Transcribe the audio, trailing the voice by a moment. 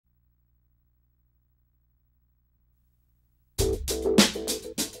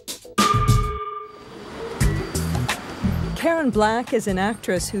Karen Black is an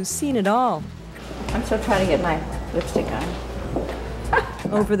actress who's seen it all. I'm still trying to get my lipstick on.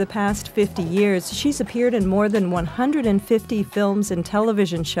 Over the past 50 years, she's appeared in more than 150 films and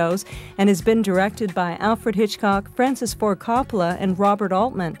television shows and has been directed by Alfred Hitchcock, Francis Ford Coppola, and Robert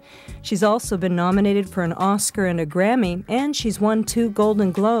Altman. She's also been nominated for an Oscar and a Grammy, and she's won 2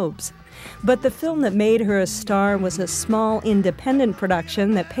 Golden Globes. But the film that made her a star was a small independent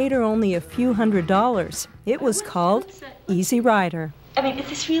production that paid her only a few $100s. It was called Easy Rider. I mean, is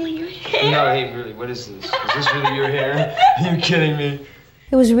this really your hair? No, hey, really, what is this? Is this really your hair? Are you kidding me?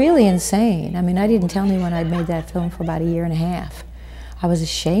 It was really insane. I mean, I didn't tell anyone I'd made that film for about a year and a half. I was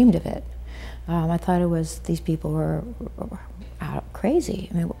ashamed of it. I thought it was, these people were crazy.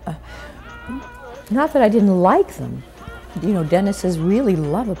 I mean, not that I didn't like them. You know, Dennis is really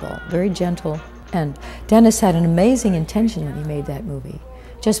lovable, very gentle. And Dennis had an amazing intention when he made that movie.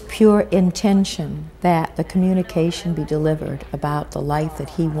 Just pure intention that the communication be delivered about the life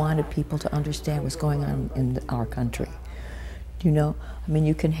that he wanted people to understand was going on in our country. You know, I mean,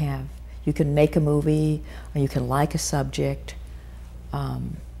 you can make a movie, or you can like a subject,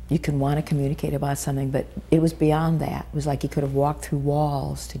 you can want to communicate about something, but it was beyond that. It was like he could have walked through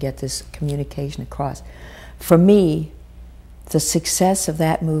walls to get this communication across. For me, the success of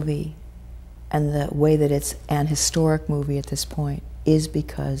that movie and the way that it's an historic movie at this point is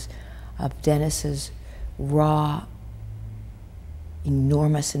because of Dennis's raw,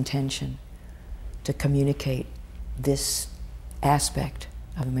 enormous intention to communicate this aspect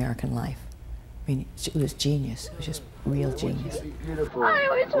of American life. I mean, it was genius. It was just real genius. I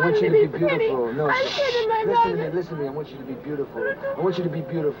always wanted to be pretty. No, listen to me. I want you to be beautiful. I want you to be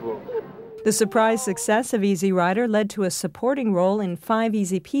beautiful. The surprise success of Easy Rider led to a supporting role in 5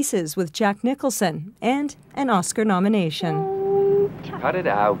 Easy Pieces with Jack Nicholson and an Oscar nomination. Cut it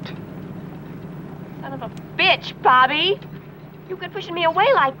out. Son of a bitch, Bobby. You quit pushing me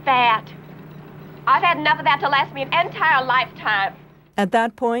away like that. I've had enough of that to last me an entire lifetime. At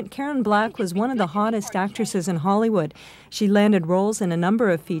that point, Karen Black was one of the hottest actresses in Hollywood. She landed roles in a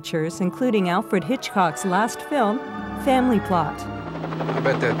number of features, including Alfred Hitchcock's last film, Family Plot. I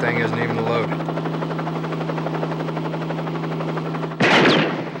bet that thing isn't even loaded.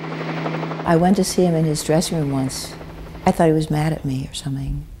 I went to see him in his dressing room once. I thought he was mad at me or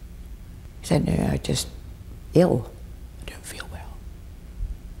something. He said, no, I'm just ill. I don't feel well.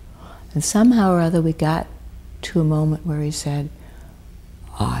 And somehow or other we got to a moment where he said,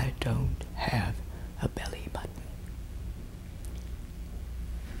 I don't have a belly button.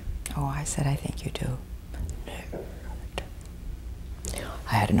 Oh, I said, I think you do. No, I don't.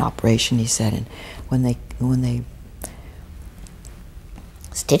 I had an operation, he said, and when they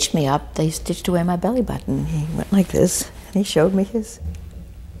stitched me up, they stitched away my belly button. He went like this, and he showed me his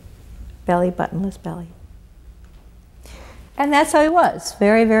belly, buttonless belly. And that's how he was,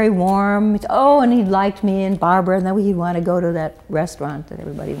 very, very warm. Oh, and he liked me and Barbara, and then he'd want to go to that restaurant that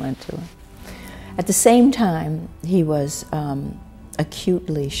everybody went to. At the same time, he was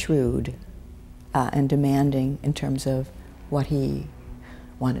acutely shrewd and demanding in terms of what he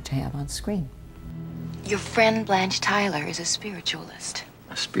wanted to have on screen. Your friend Blanche Tyler is a spiritualist.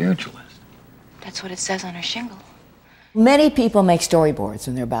 A spiritualist? That's what it says on her shingle. Many people make storyboards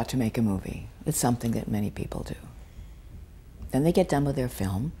when they're about to make a movie. It's something that many people do. Then they get done with their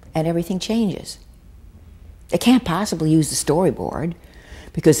film, and everything changes. They can't possibly use the storyboard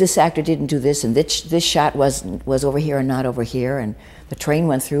because this actor didn't do this, and this shot was over here and not over here, and the train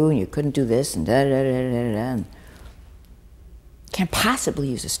went through, and you couldn't do this, and da-da-da-da-da-da. Can't possibly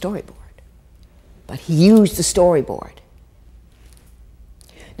use a storyboard. But he used the storyboard.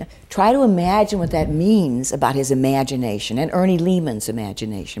 Now, try to imagine what that means about his imagination, and Ernie Lehman's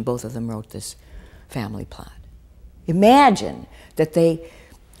imagination. Both of them wrote this Family Plot. Imagine that they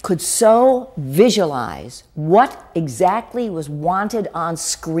could so visualize what exactly was wanted on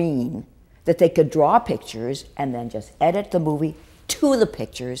screen that they could draw pictures and then just edit the movie to the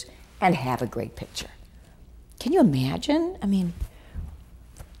pictures and have a great picture. Can you imagine? I mean,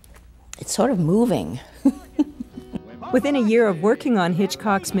 it's sort of moving. Within a year of working on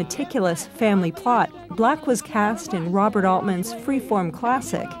Hitchcock's meticulous Family Plot, Black was cast in Robert Altman's freeform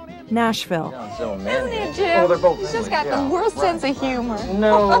classic, Nashville. Isn't it, Jim? She's just got the worst sense of humor.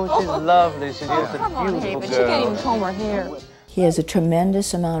 No, she's lovely. She's just a Come on, beautiful Haven. girl. She can't even comb her hair. He has a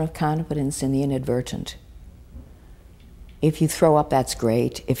tremendous amount of confidence in the inadvertent. If you throw up, that's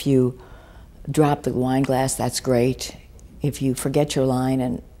great. If you drop the wine glass, that's great. If you forget your line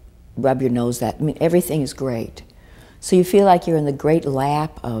and rub your nose, I mean, everything is great. So you feel like you're in the great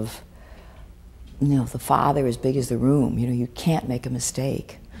lap of, you know, the Father as big as the room. You know, you can't make a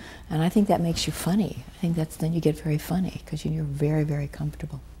mistake. And I think that makes you funny. I think then you get very funny because you're very, very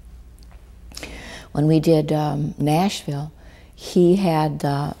comfortable. When we did Nashville, he had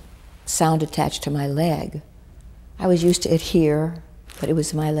sound attached to my leg. I was used to it here, but it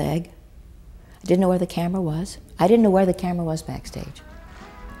was my leg. I didn't know where the camera was. I didn't know where the camera was backstage.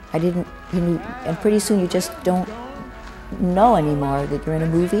 I didn't, and pretty soon you just don't know anymore that you're in a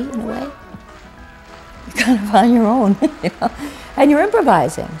movie, in a way. You're kind of on your own, and you're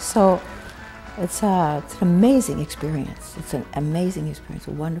improvising. So it's an amazing experience. It's an amazing experience,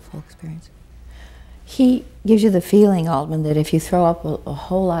 a wonderful experience. He gives you the feeling, Altman, that if you throw up a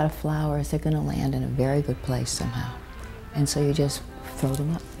whole lot of flowers, they're going to land in a very good place somehow. And so you just throw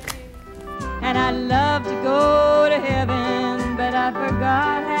them up. And I'd love to go to heaven, but I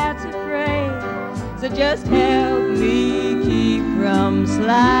forgot how to pray. So just help me keep from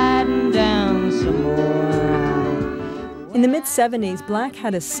sliding down some more. In the mid-70s, Black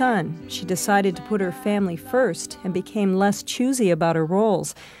had a son. She decided to put her family first and became less choosy about her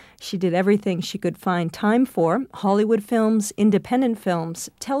roles. She did everything she could find time for: Hollywood films, independent films,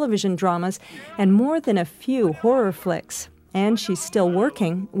 television dramas, and more than a few horror flicks. And she's still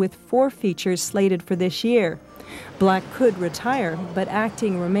working, with 4 features slated for this year. Black could retire, but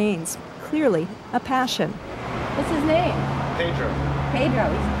acting remains clearly a passion. What's his name? Pedro. Pedro.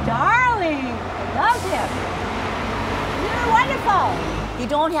 He's darling. I love him. You're wonderful. You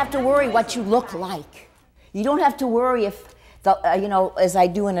don't have to worry what you look like. You don't have to worry if, as I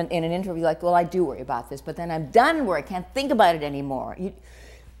do in an interview, like, well, I do worry about this, but then I'm done where I can't think about it anymore.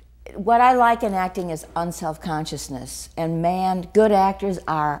 What I like in acting is unself-consciousness, and man, good actors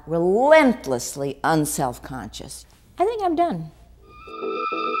are relentlessly unself-conscious. I think I'm done.